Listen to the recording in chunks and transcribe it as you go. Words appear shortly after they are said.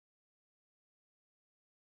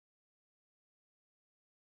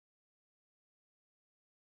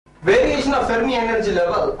variation of Fermi energy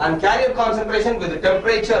level and carrier concentration with the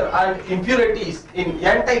temperature and impurities in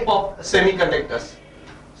N type of semiconductors.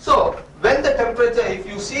 So when the temperature, if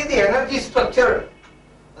you see the energy structure,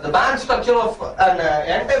 the band structure of an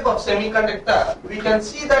N type of semiconductor, we can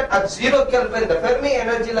see that at 0 Kelvin the Fermi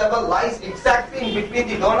energy level lies exactly in between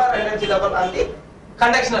the donor energy level and the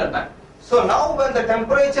conductional band. So now when the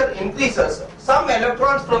temperature increases, some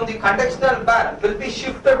electrons from the conductional band will be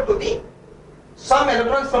shifted to the, some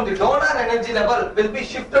electrons from the donor energy level will be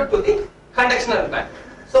shifted to the conductional band.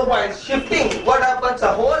 So while shifting, what happens,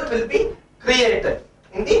 a hole will be created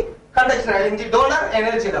in the conductional, in the donor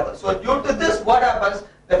energy level. So due to this, what happens,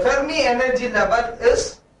 the Fermi energy level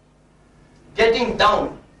is getting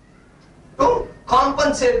down to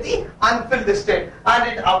compensate the unfilled state,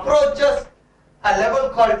 and it approaches a level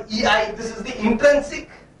called EI. This is the intrinsic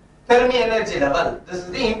Fermi energy level. This is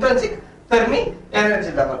the intrinsic Fermi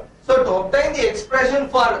energy level. So to obtain the expression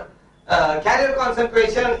for carrier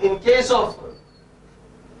concentration in case of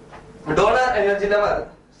donor energy level,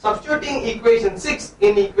 substituting equation 6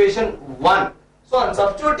 in equation 1. So on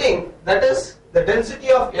substituting, that is the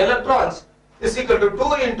density of electrons is equal to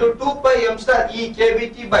 2 into 2 pi m star E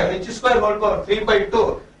kBt by h square whole power 3 by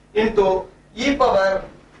 2 into e power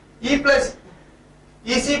e plus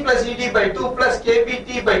EC plus ED by 2 plus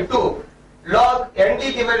kBt by 2 log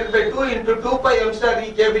ND divided by 2 into 2 pi m star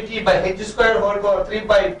E kBt by h square whole power 3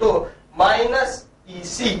 by 2 minus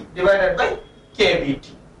EC divided by kBt.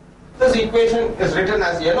 This equation is written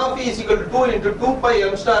as N of E is equal to 2 into 2 pi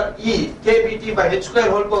m star E kBt by h square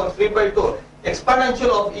whole power 3 by 2 exponential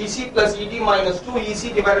of EC plus ED minus 2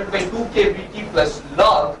 EC divided by 2 kBt plus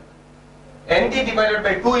log ND divided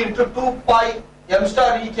by 2 into 2 pi m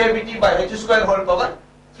star E kBt by h square whole power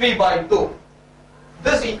 3 by 2.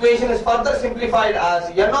 This equation is further simplified as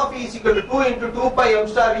N of E is equal to 2 into 2 pi m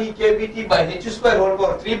star E kBt by h square whole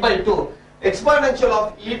power 3 by 2 exponential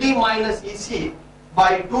of ED minus EC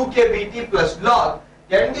by 2 kBt plus log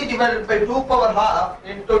ND divided by 2 power half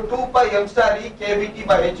into 2 pi m star E kBt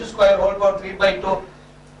by h square whole power 3 by 2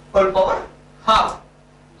 whole power half.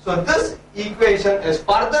 So this equation is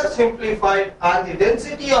further simplified and the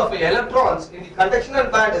density of electrons in the conductional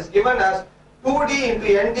band is given as 2d into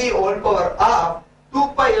nd whole power half 2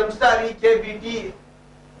 pi m star E kBt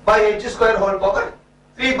by h square whole power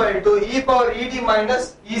 3 by 2 e power ed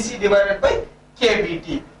minus ec divided by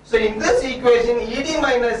kBt. So in this equation, ed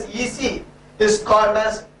minus ec is called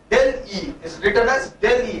as del E, is written as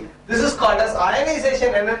del E. This is called as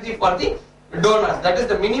ionization energy for the donors. That is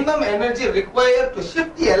the minimum energy required to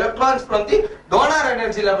shift the electrons from the donor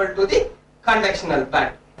energy level to the conductional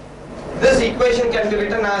band. This equation can be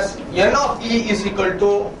written as N of E is equal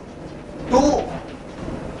to 2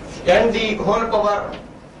 nd whole power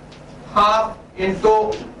half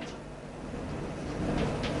into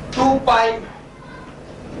 2 pi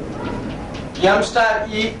m star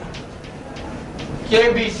E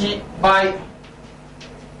kBt by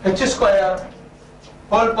h square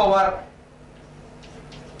whole power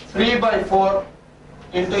 3 by 4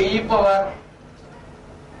 into e power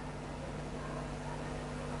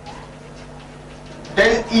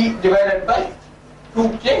del E divided by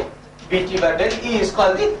 2k bt, where del E is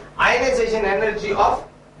called the ionization energy of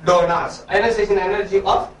donors. Ionization energy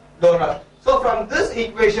of donors. So from this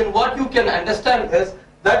equation, what you can understand is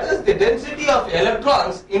that is the density of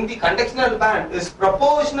electrons in the conductional band is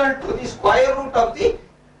proportional to the square root of the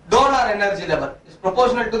donor energy level. Is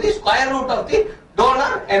proportional to the square root of the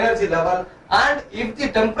donor energy level, and if the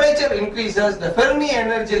temperature increases, the Fermi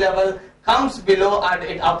energy level comes below and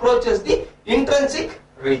it approaches the intrinsic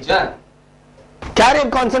region. Carrier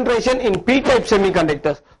concentration in p-type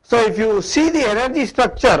semiconductors. So if you see the energy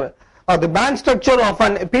structure or the band structure of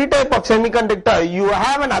an p-type of semiconductor, you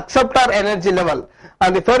have an acceptor energy level,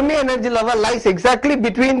 and the Fermi energy level lies exactly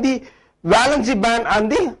between the valency band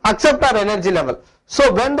and the acceptor energy level.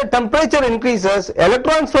 So when the temperature increases,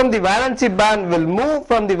 electrons from the valency band will move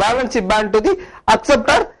from the valency band to the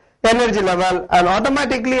acceptor energy level, and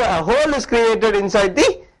automatically a hole is created inside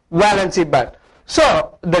the valency band.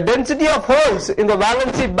 So the density of holes in the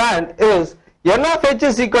valency band is N of h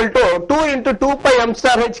is equal to 2 into 2 pi m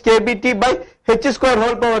star h kBt by h square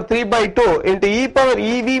whole power 3 by 2 into e power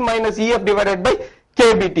ev minus ef divided by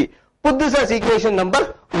kBt. Put this as equation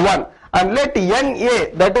number 1, and let Na,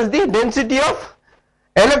 that is the density of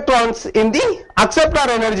electrons in the acceptor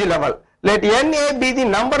energy level. Let Na be the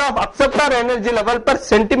number of acceptor energy level per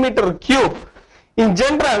centimeter cube. In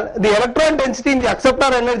general, the electron density in the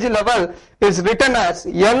acceptor energy level is written as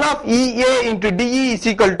N of Ea into dE is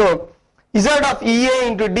equal to Z of Ea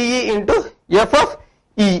into dE into F of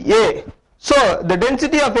Ea. So the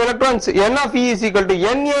density of electrons N of E is equal to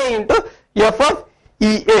Na into F of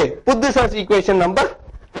Ea. Put this as equation number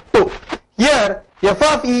 2. Here F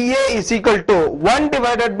of Ea is equal to 1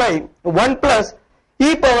 divided by 1 plus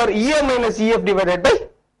e power Ea minus Ef divided by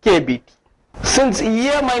kBt. Since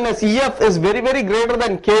Ea minus Ef is very greater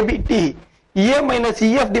than kBt, Ea minus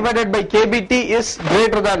Ef divided by kBt is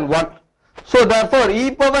greater than 1. So therefore e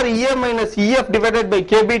power Ea minus Ef divided by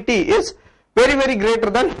kBt is very greater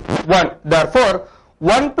than 1. Therefore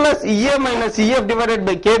 1 plus Ea minus Ef divided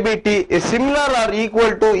by kBt is similar or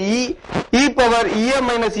equal to e power Ea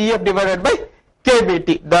minus Ef divided by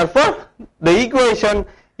kBt. Therefore the equation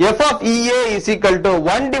F of Ea is equal to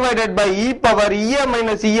 1 divided by e power Ea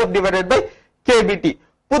minus Ef divided by kBt.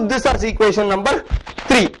 Put this as equation number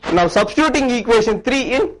 3. Now substituting equation 3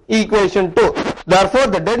 in equation 2. Therefore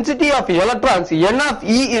the density of electrons N of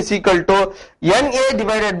E is equal to Na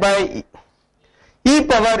divided by e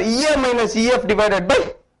power Ea minus Ef divided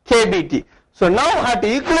by kBt. So now at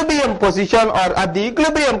equilibrium position or at the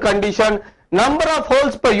equilibrium condition, number of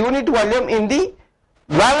holes per unit volume in the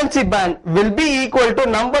valency band will be equal to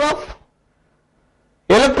number of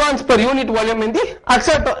electrons per unit volume in the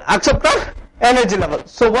acceptor energy level.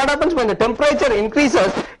 So what happens when the temperature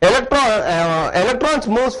increases, electrons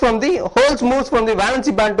moves from the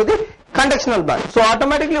valency band to the conductional band. So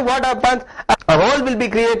automatically what happens, a hole will be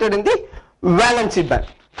created in the valency band.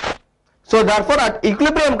 So therefore at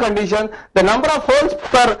equilibrium condition, the number of holes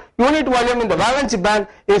per unit volume in the valency band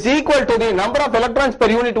is equal to the number of electrons per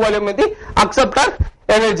unit volume in the acceptor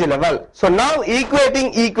energy level. So now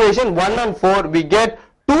equating equation 1 and 4, we get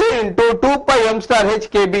 2 into 2 pi m star h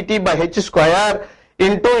kBt by h square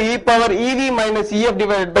into e power Ev minus Ef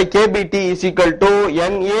divided by kBt is equal to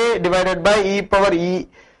Na divided by e power Ea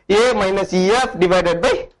minus Ef divided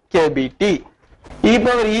by kBt. E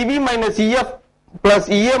power Ev minus Ef plus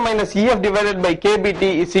Ea minus Ef divided by kBt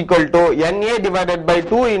is equal to Na divided by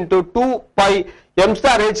 2 into 2 pi m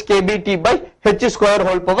star h kBt by h square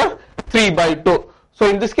whole power 3 by 2. So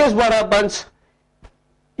in this case what happens,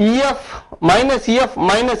 Ef minus Ef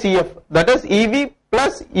minus Ef, that is Ev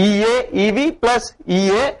plus Ea, Ev plus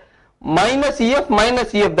Ea minus Ef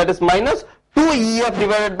minus Ef, that is minus 2Ef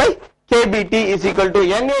divided by kBt is equal to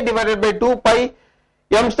Na divided by 2 pi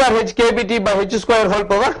m star h kBt by h square whole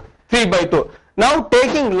power 3 by 2. Now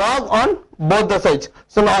taking log on both the sides.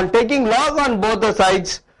 So now on taking log on both the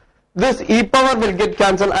sides, this e power will get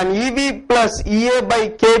cancelled and Ev plus Ea by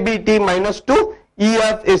kBt minus 2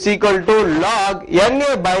 Ef is equal to log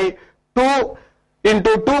Na by 2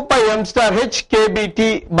 into 2 pi m star h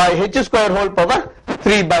kBt by h square whole power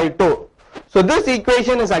 3 by 2. So this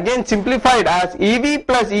equation is again simplified as Ev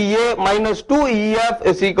plus Ea minus 2 Ef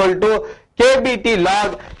is equal to kBt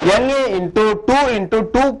log Na into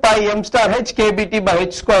 2 pi m star h kBt by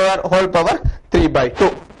h square whole power 3 by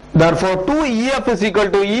 2. Therefore 2 Ef is equal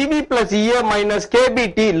to Ev plus Ea minus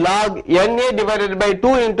kBt log Na divided by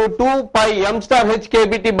 2 into 2 pi m star h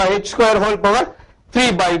kBt by h square whole power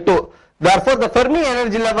 3 by 2. Therefore the Fermi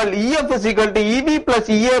energy level Ef is equal to Ev plus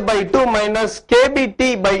Ea by 2 minus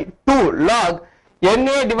kBt by 2 log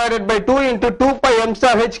Na divided by 2 into 2 pi m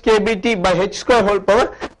star h kBt by h square whole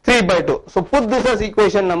power 3 by 2. So put this as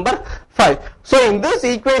equation number 5. So in this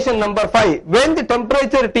equation number 5, when the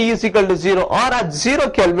temperature T is equal to 0 or at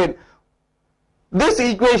 0 Kelvin, this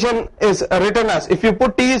equation is written as, if you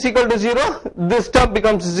put T is equal to 0, this term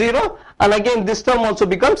becomes 0 and again this term also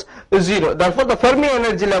becomes 0. Therefore the Fermi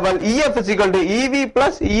energy level Ef is equal to Ev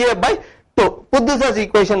plus Ea by 2. Put this as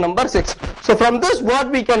equation number 6. So from this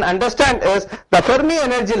what we can understand is the Fermi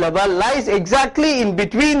energy level lies exactly in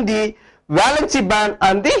between the valency band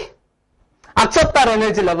and the acceptor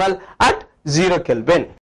energy level at 0 Kelvin.